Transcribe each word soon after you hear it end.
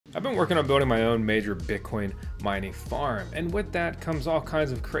I've been working on building my own major Bitcoin mining farm, and with that comes all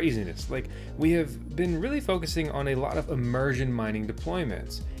kinds of craziness. Like, we have been really focusing on a lot of immersion mining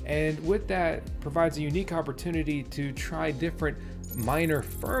deployments, and with that provides a unique opportunity to try different miner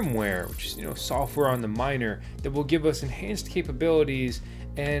firmware, which is software on the miner that will give us enhanced capabilities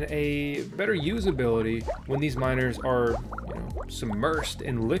and a better usability when these miners are submersed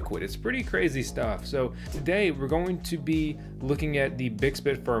in liquid. It's pretty crazy stuff. So today we're going to be looking at the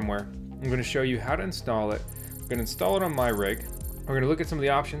BixBit firmware. I'm going to show you how to install it. I'm going to install it on my rig. We're going to look at some of the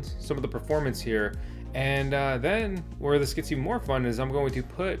options, some of the performance here, and then where this gets even more fun is I'm going to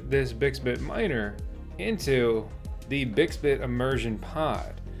put this BixBit miner into the BixBit immersion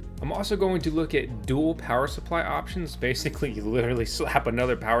pod. I'm also going to look at dual power supply options. Basically, you literally slap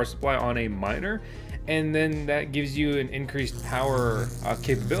another power supply on a miner, and then that gives you an increased power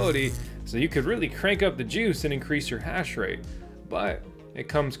capability, so you could really crank up the juice and increase your hash rate. But it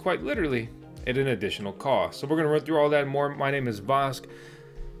comes quite literally at an additional cost. So we're going to run through all that and more. My name is Vosk,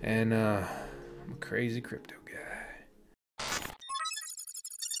 and I'm a crazy crypto guy.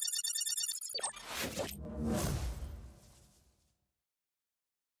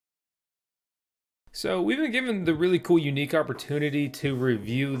 So we've been given the really cool, unique opportunity to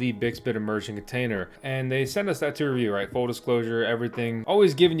review the BixBit immersion container, and they sent us that to review, right? Full disclosure, everything.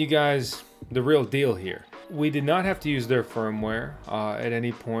 Always giving you guys the real deal here. We did not have to use their firmware at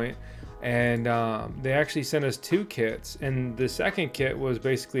any point, and they actually sent us 2 kits, and the second kit was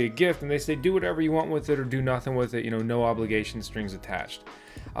basically a gift, and they say do whatever you want with it or do nothing with it, no obligation, strings attached.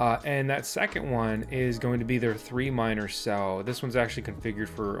 And that second one is going to be their 3 miner cell. This one's actually configured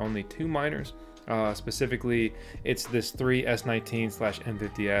for only 2 miners. Specifically, it's this 3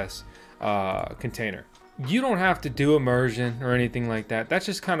 S19/M50S container. You don't have to do immersion or anything like that. That's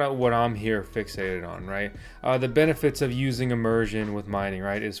just kind of what I'm here fixated on, right? The benefits of using immersion with mining,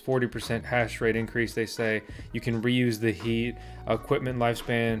 right, is 40% hash rate increase. They say you can reuse the heat. Equipment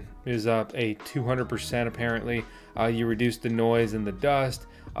lifespan is up a 200% apparently. You reduce the noise and the dust,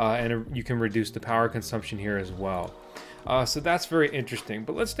 and you can reduce the power consumption here as well. So that's very interesting,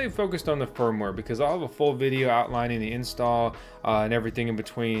 but let's stay focused on the firmware because I'll have a full video outlining the install and everything in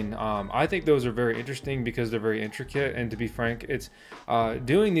between. I think those are very interesting because they're very intricate, and to be frank, it's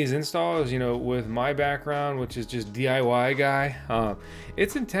doing these installs, with my background, which is just DIY guy,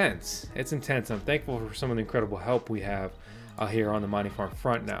 it's intense. It's intense. I'm thankful for some of the incredible help we have here on the mining farm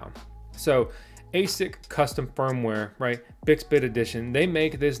front now. So ASIC custom firmware, right? BixBit edition. They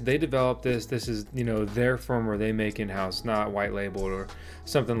make this, they develop this. This is, their firmware they make in-house, not white labeled or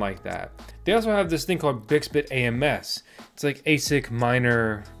something like that. They also have this thing called BixBit AMS. It's like ASIC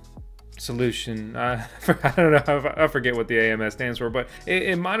miner solution. I don't know, I forget what the AMS stands for, but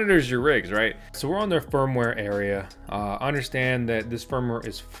it monitors your rigs, right? So we're on their firmware area. Understand that this firmware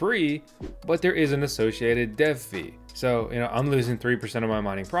is free, but there is an associated dev fee. So, I'm losing 3% of my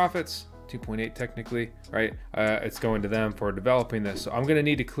mining profits. 2.8 technically, right? It's going to them for developing this. So I'm going to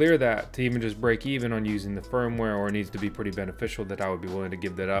need to clear that to even just break even on using the firmware, or it needs to be pretty beneficial that I would be willing to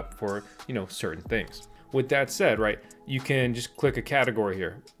give that up for, certain things. With that said, right, you can just click a category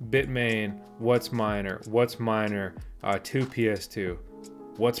here. Bitmain, Whatsminer, 2PS2,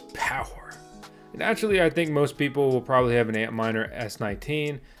 what's power? Naturally, I think most people will probably have an Antminer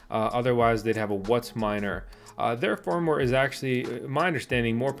S19. Otherwise, they'd have a Whatsminer. Their firmware is actually, my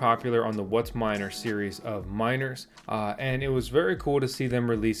understanding, more popular on the Whatsminer series of miners, and it was very cool to see them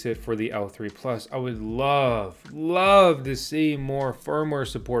release it for the L3 Plus. I would love to see more firmware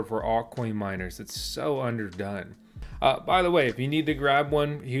support for altcoin miners. It's so underdone. By the way, if you need to grab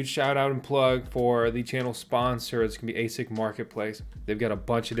one, huge shout out and plug for the channel sponsor. It's gonna be ASIC Marketplace. They've got a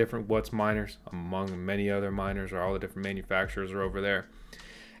bunch of different Whatsminers, among many other miners, or all the different manufacturers are over there.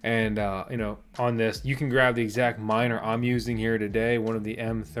 And on this, you can grab the exact miner I'm using here today, one of the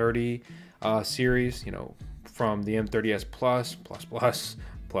M30 series, from the M30S Plus,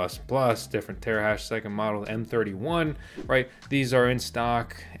 different terahash second model, M31, right? These are in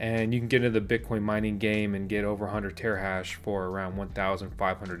stock, and you can get into the Bitcoin mining game and get over 100 terahash for around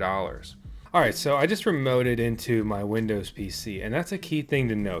 $1,500. All right, so I just remoted into my Windows PC, and that's a key thing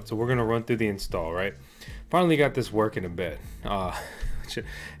to note. So we're gonna run through the install, right? Finally got this working a bit.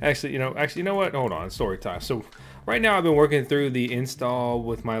 Actually, you know what? Hold on, story time. So right now I've been working through the install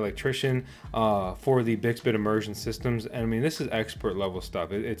with my electrician for the BixBit immersion systems. And I mean, this is expert level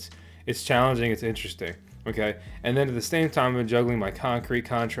stuff. It's challenging, it's interesting. Okay, and then at the same time, I've been juggling my concrete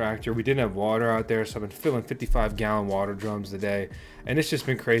contractor. We didn't have water out there, so I've been filling 55-gallon water drums a day, and it's just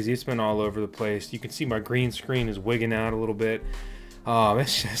been crazy. It's been all over the place. You can see my green screen is wigging out a little bit.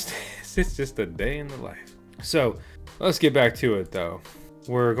 It's just a day in the life. So let's get back to it though.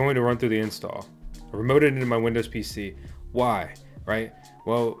 we're going to run through the install. I remoted into my Windows PC. Why, right?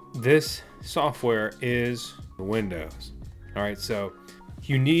 Well, this software is Windows. All right, so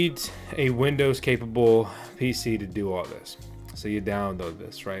you need a Windows capable PC to do all this. So you download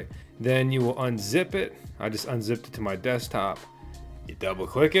this, right? Then you will unzip it. I just unzipped it to my desktop. You double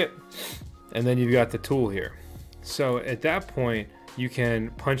click it, and then you've got the tool here. So at that point, you can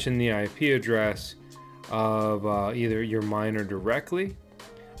punch in the IP address of either your miner directly,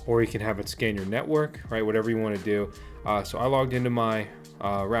 or you can have it scan your network, right? Whatever you want to do. So I logged into my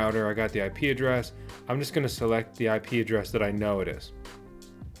router. I got the IP address. I'm just going to select the IP address that I know it is.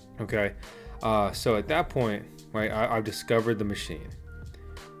 Okay. So at that point, right, I've discovered the machine.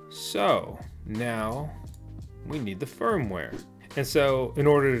 So now we need the firmware. And so in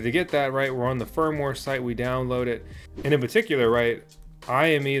order to get that, right, we're on the firmware site, we download it. And in particular, right, I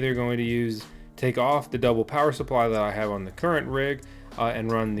am either going to take off the double power supply that I have on the current rig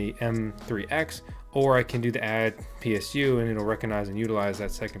and run the M3X, or I can do the add PSU and it'll recognize and utilize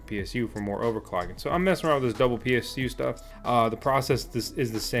that second PSU for more overclocking. So I'm messing around with this double PSU stuff. The process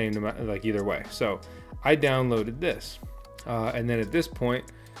is the same, no matter, like either way. So I downloaded this. And then at this point,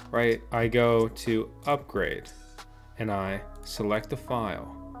 right, I go to upgrade and I select the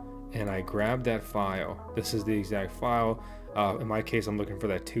file and I grab that file. This is the exact file. In my case, I'm looking for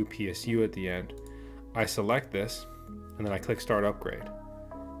that 2 PSU at the end. I select this and then I click start upgrade.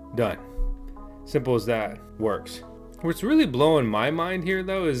 Done. Simple as that. Works. What's really blowing my mind here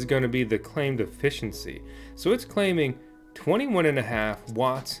though is going to be the claimed efficiency. So it's claiming 21.5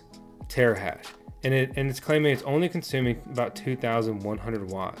 watts terahash, and it's claiming it's only consuming about 2,100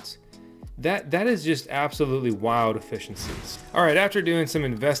 watts. That is just absolutely wild efficiencies. All right, after doing some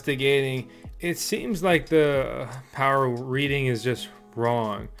investigating, it seems like the power reading is just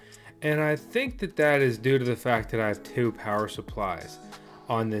wrong. And I think that is due to the fact that I have 2 power supplies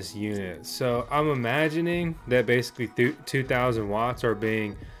on this unit. So I'm imagining that basically 2,000 watts are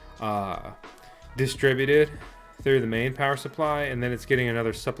being distributed through the main power supply, and then it's getting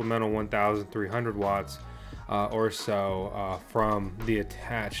another supplemental 1,300 watts or so from the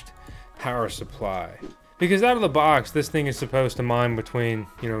attached power supply. Because out of the box, this thing is supposed to mine between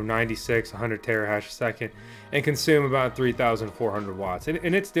 96, 100 terahash a second and consume about 3,400 watts.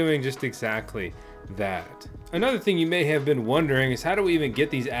 And it's doing just exactly that. Another thing you may have been wondering is how do we even get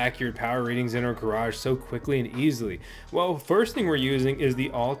these accurate power readings in our garage so quickly and easily? Well, first thing we're using is the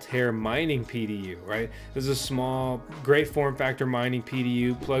Altair mining PDU, right? This is a small, great form factor mining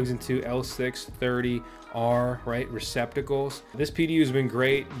PDU, plugs into L630R, right, receptacles. This PDU has been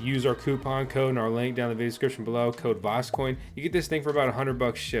great. Use our coupon code in our link down in the video description below, code VoskCoin. You get this thing for about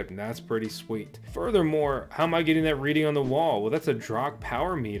 $100 shipped, and that's pretty sweet. Furthermore, how am I getting that reading on the wall? Well, that's a Drock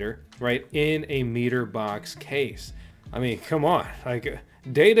power meter, right, in a meter box case. I mean, come on, like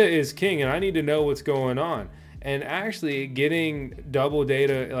data is king, and I need to know what's going on. And actually getting double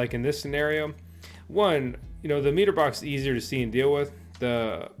data, like in this scenario, one, the meter box is easier to see and deal with.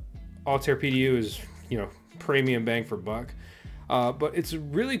 The Altair PDU is, premium bang for buck. But it's a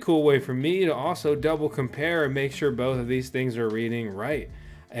really cool way for me to also double compare and make sure both of these things are reading right.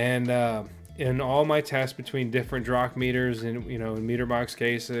 And in all my tests between different Drock meters and in meter box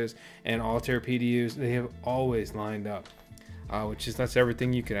cases and Altair PDUs, they have always lined up, that's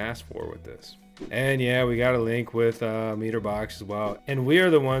everything you can ask for with this. And yeah, we got a link with meter box as well. And we are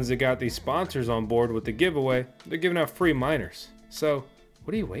the ones that got these sponsors on board with the giveaway. They're giving out free miners. So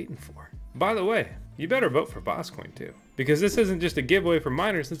what are you waiting for? By the way, you better vote for VoskCoin too, because this isn't just a giveaway for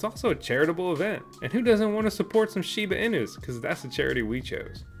miners, it's also a charitable event. And who doesn't want to support some Shiba Inus? Because that's the charity we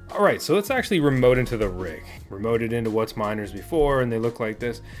chose. All right, so let's actually remote into the rig. Remoted into Whatsminers before, and they look like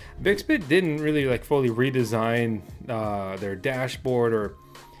this. BixBit didn't really fully redesign their dashboard, or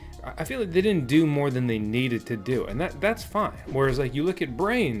I feel like they didn't do more than they needed to do, and that's fine. Whereas you look at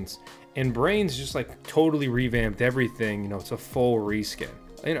Brains, and Brains just totally revamped everything. It's a full reskin.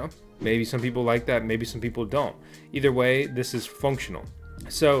 Maybe some people like that, maybe some people don't. Either way, this is functional.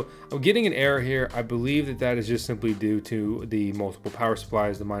 So I'm getting an error here. I believe that is just simply due to the multiple power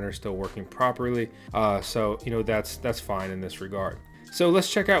supplies. The miner is still working properly. So that's fine in this regard. So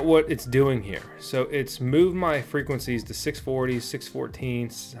let's check out what it's doing here. So it's moved my frequencies to 640, 614,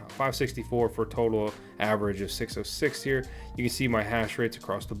 564 for a total average of 606 here. You can see my hash rates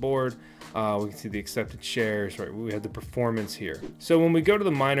across the board. We can see the accepted shares, right? We have the performance here. So when we go to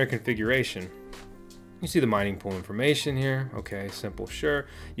the miner configuration, you see the mining pool information here. Okay, simple, sure.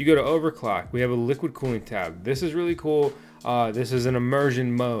 You go to overclock. We have a liquid cooling tab. This is really cool. This is an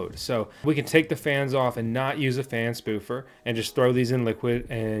immersion mode. So we can take the fans off and not use a fan spoofer and just throw these in liquid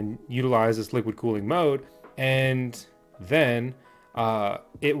and utilize this liquid cooling mode. And then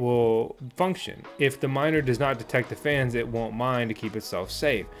it will function. If the miner does not detect the fans, it won't mine to keep itself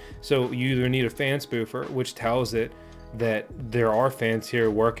safe. So you either need a fan spoofer, which tells it that there are fans here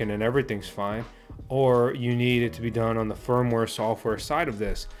working and everything's fine, or you need it to be done on the firmware software side of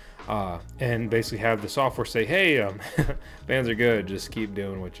this, and basically have the software say, hey, fans are good, just keep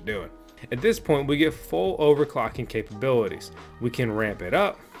doing what you're doing. At this point, we get full overclocking capabilities. We can ramp it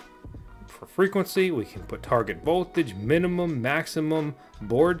up for frequency, we can put target voltage, minimum, maximum,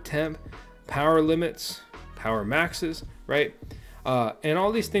 board temp, power limits, power maxes, right? And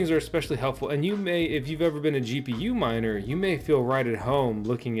all these things are especially helpful. And you may, if you've ever been a GPU miner, you may feel right at home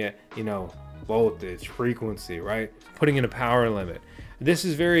looking at, you know, voltage, frequency, right? Putting in a power limit. This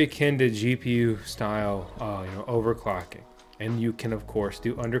is very akin to GPU style, you know, overclocking. And you can of course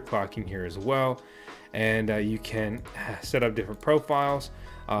do underclocking here as well. And you can set up different profiles.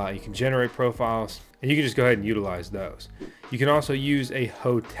 You can generate profiles, and you can just go ahead and utilize those. You can also use a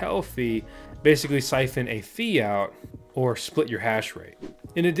hotel fee, basically siphon a fee out or split your hash rate.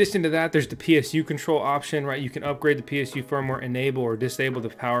 In addition to that, there's the PSU control option, right? You can upgrade the PSU firmware, enable or disable the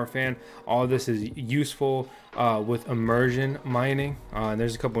power fan. All of this is useful with immersion mining. And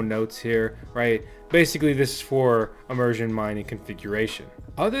there's a couple notes here, right? Basically, this is for immersion mining configuration.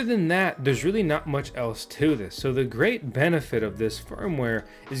 Other than that, there's really not much else to this. So the great benefit of this firmware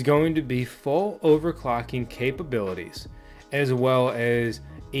is going to be full overclocking capabilities, as well as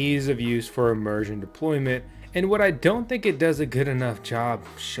ease of use for immersion deployment. And what I don't think it does a good enough job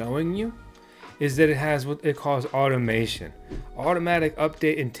showing you is that it has what it calls automation. Automatic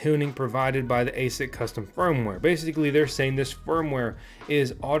update and tuning provided by the ASIC custom firmware. Basically, they're saying this firmware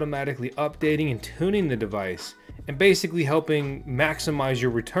is automatically updating and tuning the device and basically helping maximize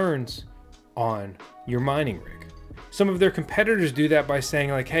your returns on your mining rig. Some of their competitors do that by saying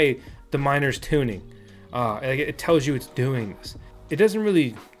like, hey, the miner's tuning. It tells you it's doing this. It doesn't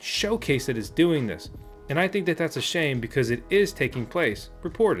really showcase that it's doing this. And I think that that's a shame because it is taking place,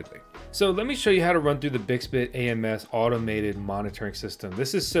 reportedly. So let me show you how to run through the BixBit AMS automated monitoring system.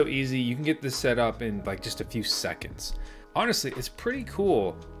 This is so easy. You can get this set up in like just a few seconds. Honestly, it's pretty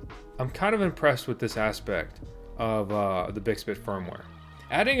cool. I'm kind of impressed with this aspect of the BixBit firmware.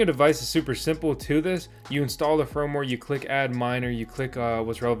 Adding a device is super simple to this. You install the firmware, you click add miner, you click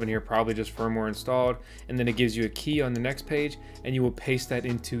what's relevant here, probably just firmware installed, and then it gives you a key on the next page, and you will paste that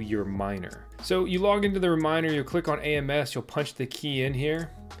into your miner. So you log into the miner, you'll click on AMS, you'll punch the key in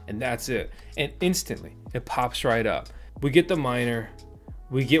here, and that's it. And instantly, it pops right up. We get the miner,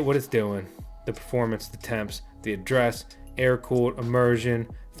 we get what it's doing, the performance, the temps, the address, air-cooled, immersion,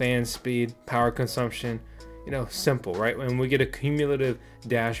 fan speed, power consumption, you know, simple, right? And we get a cumulative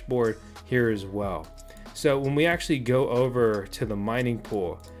dashboard here as well. So when we actually go over to the mining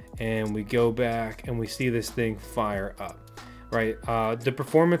pool and we go back and we see this thing fire up, right? The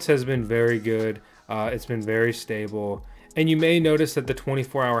performance has been very good. It's been very stable. And you may notice that the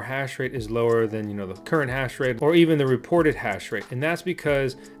 24-hour hash rate is lower than, you know, the current hash rate or even the reported hash rate. And that's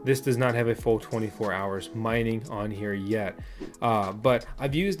because this does not have a full 24 hours mining on here yet. But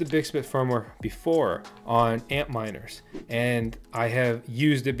I've used the BixBit firmware before on AMP miners, and I have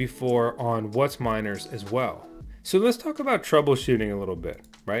used it before on Whatsminers as well. So let's talk about troubleshooting a little bit,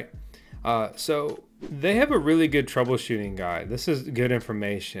 right? So they have a really good troubleshooting guide. This is good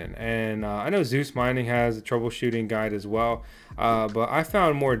information. And I know Zeus Mining has a troubleshooting guide as well. But I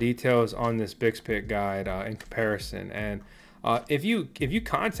found more details on this BixBit guide in comparison. And if you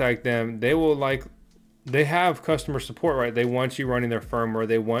contact them, they have customer support, right? They want you running their firmware.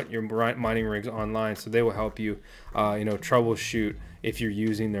 They want your mining rigs online. So they will help you, you know, troubleshoot if you're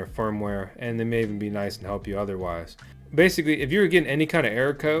using their firmware. And they may even be nice and help you otherwise. Basically, if you're getting any kind of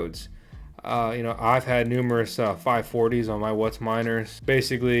error codes, you know, I've had numerous 540s on my Whatsminers,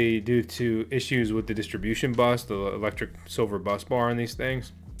 basically due to issues with the distribution bus, the electric silver bus bar on these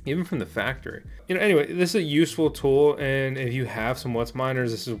things, even from the factory. You know, anyway, this is a useful tool, and if you have some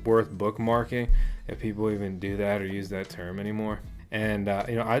Whatsminers, this is worth bookmarking, if people even do that or use that term anymore. And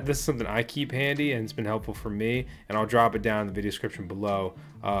you know, this is something I keep handy, and it's been helpful for me, and I'll drop it down in the video description below.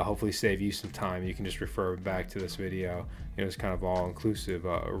 Hopefully save you some time. You can just refer back to this video. You know, it's kind of all-inclusive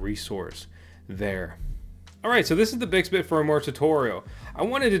resource there. All right, so this is the BixBit firmware tutorial. I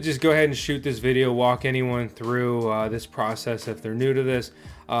wanted to just go ahead and shoot this video, walk anyone through this process if they're new to this,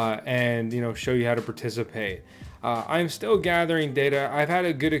 and you know, show you how to participate. I'm still gathering data. I've had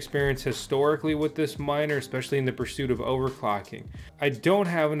a good experience historically with this miner, especially in the pursuit of overclocking. I don't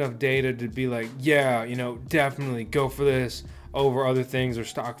have enough data to be like, yeah, you know, definitely go for this over other things or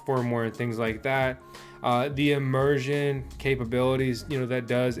stock firmware and things like that. The immersion capabilities, you know, that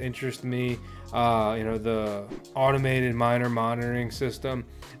does interest me. You know, the automated miner monitoring system,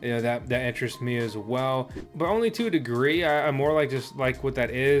 you know, that interests me as well, but only to a degree. I'm more like just like what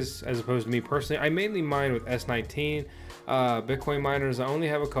that is, as opposed to me personally. I mainly mine with S19 Bitcoin miners. I only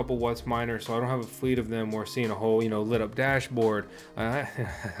have a couple Whatsminer, so I don't have a fleet of them or seeing a whole, you know, lit up dashboard. I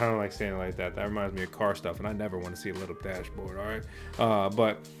don't like saying it like that. That reminds me of car stuff, and I never want to see a lit up dashboard. All right,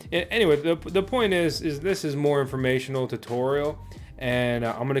 but anyway, the point is this is more informational tutorial. And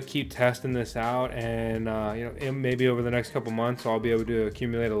I'm gonna keep testing this out, and you know, maybe over the next couple months I'll be able to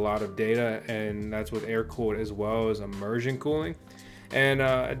accumulate a lot of data, and that's with air cooled as well as immersion cooling. And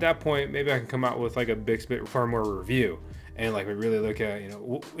at that point, maybe I can come out with like a BixBit firmware review, and like we really look at, you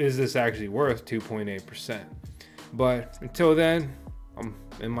know, is this actually worth 2.8%? But until then, I'm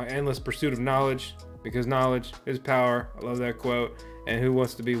in my endless pursuit of knowledge, because knowledge is power. I love that quote. And who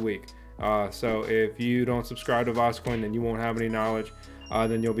wants to be weak? So if you don't subscribe to VoskCoin, then you won't have any knowledge,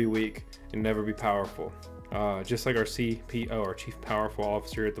 then you'll be weak and never be powerful. Just like our CPO, our Chief Powerful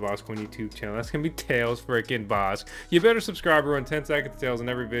Officer at the VoskCoin YouTube channel. That's gonna be Tails freaking Vosk. You better subscribe. We're on 10 seconds Tails in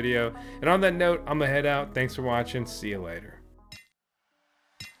every video. And on that note, I'm gonna head out. Thanks for watching. See you later.